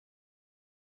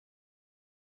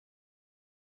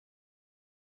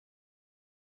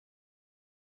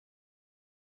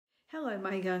Hello,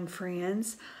 my young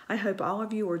friends. I hope all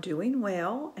of you are doing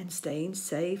well and staying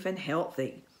safe and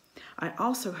healthy. I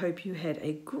also hope you had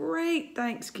a great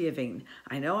Thanksgiving.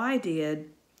 I know I did.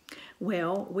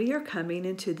 Well, we are coming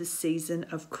into the season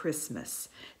of Christmas.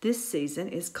 This season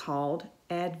is called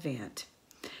Advent.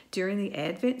 During the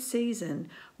Advent season,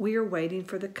 we are waiting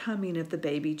for the coming of the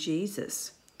baby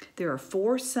Jesus. There are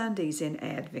 4 Sundays in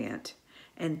Advent,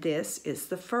 and this is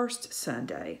the first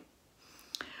Sunday.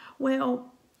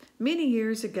 Well, many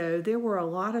years ago, there were a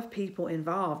lot of people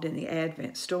involved in the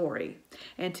Advent story.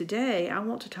 And today I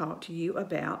want to talk to you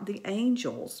about the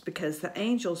angels because the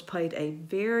angels played a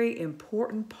very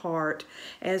important part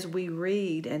as we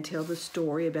read and tell the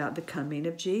story about the coming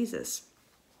of Jesus.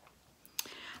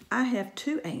 I have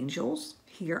 2 angels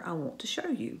here I want to show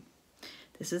you.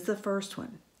 This is the first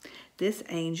one. This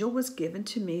angel was given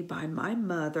to me by my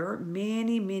mother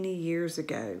many years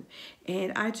ago,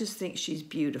 and I just think she's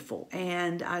beautiful,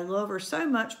 and I love her so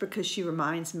much because she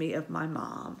reminds me of my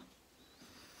mom.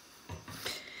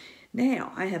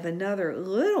 Now, I have another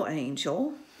little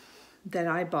angel that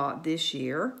I bought this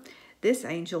year. This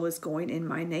angel is going in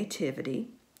my nativity,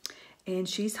 and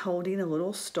she's holding a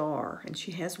little star, and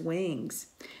she has wings.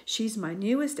 She's my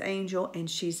newest angel, and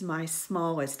she's my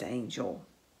smallest angel.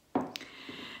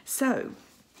 So,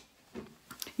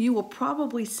 you will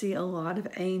probably see a lot of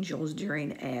angels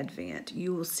during Advent.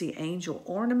 You will see angel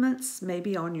ornaments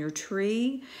maybe on your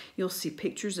tree. You'll see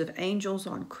pictures of angels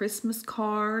on Christmas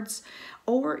cards,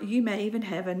 or you may even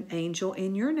have an angel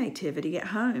in your nativity at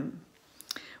home.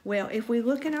 Well, if we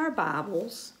look in our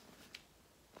Bibles,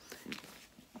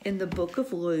 in the book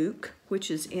of Luke, which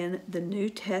is in the New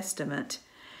Testament,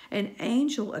 an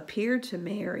angel appeared to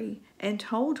Mary and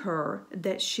told her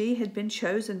that she had been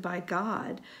chosen by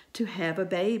God to have a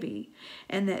baby,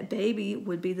 and that baby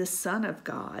would be the Son of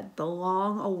God, the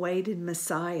long-awaited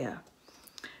Messiah.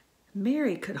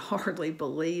 Mary could hardly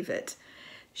believe it.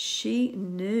 She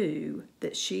knew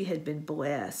that she had been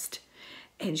blessed,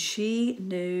 and she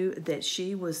knew that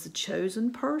she was the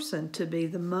chosen person to be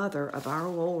the mother of our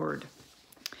Lord.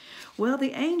 Well,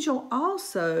 the angel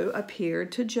also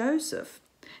appeared to Joseph.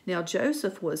 Now,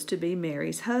 Joseph was to be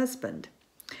Mary's husband,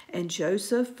 and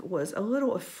Joseph was a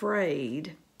little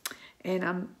afraid, and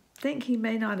I think he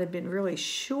may not have been really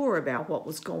sure about what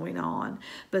was going on,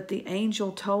 but the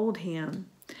angel told him,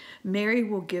 Mary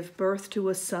will give birth to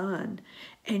a son,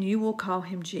 and you will call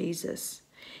him Jesus.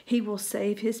 He will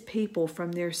save his people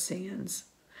from their sins.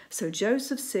 So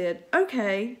Joseph said,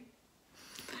 okay.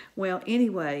 Well,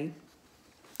 anyway,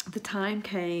 the time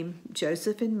came.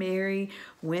 Joseph and Mary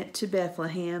went to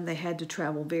Bethlehem. They had to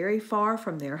travel very far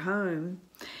from their home.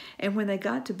 And when they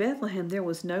got to Bethlehem, there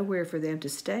was nowhere for them to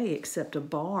stay except a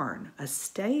barn, a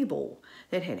stable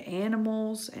that had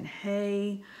animals and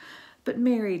hay. But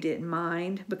Mary didn't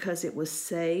mind because it was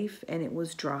safe and it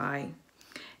was dry.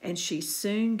 And she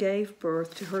soon gave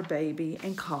birth to her baby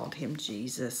and called him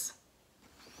Jesus.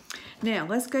 Now,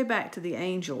 let's go back to the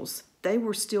angels. They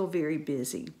were still very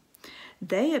busy.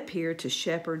 They appeared to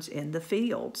shepherds in the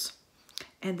fields,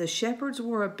 and the shepherds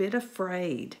were a bit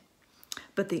afraid.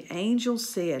 But the angel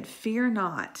said, fear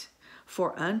not,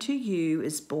 for unto you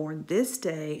is born this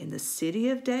day in the city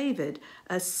of David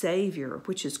a Savior,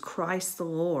 which is Christ the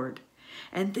Lord.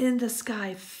 And then the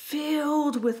sky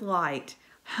filled with light,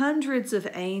 hundreds of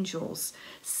angels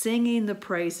singing the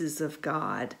praises of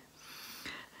God.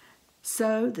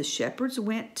 So the shepherds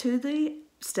went to the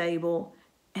stable,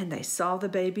 and they saw the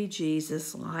baby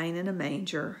Jesus lying in a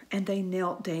manger, and they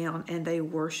knelt down and they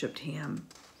worshiped him.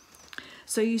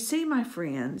 So you see, my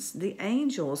friends, the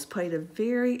angels played a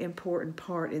very important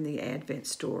part in the Advent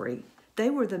story. They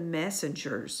were the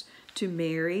messengers to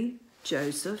Mary,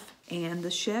 Joseph, and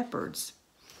the shepherds.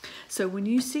 So when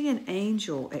you see an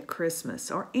angel at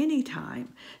Christmas or any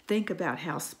time, think about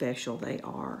how special they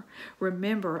are.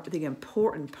 Remember the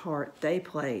important part they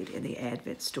played in the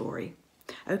Advent story.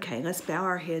 Okay, let's bow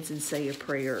our heads and say a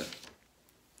prayer.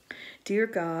 Dear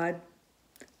God,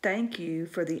 thank you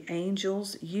for the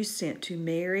angels you sent to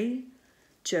Mary,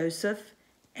 Joseph,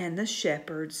 and the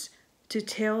shepherds to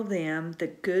tell them the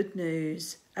good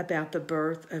news about the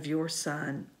birth of your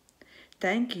Son.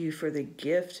 Thank you for the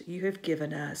gift you have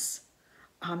given us.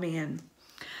 Amen.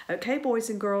 Okay, boys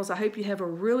and girls, I hope you have a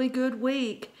really good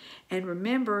week. And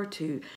remember to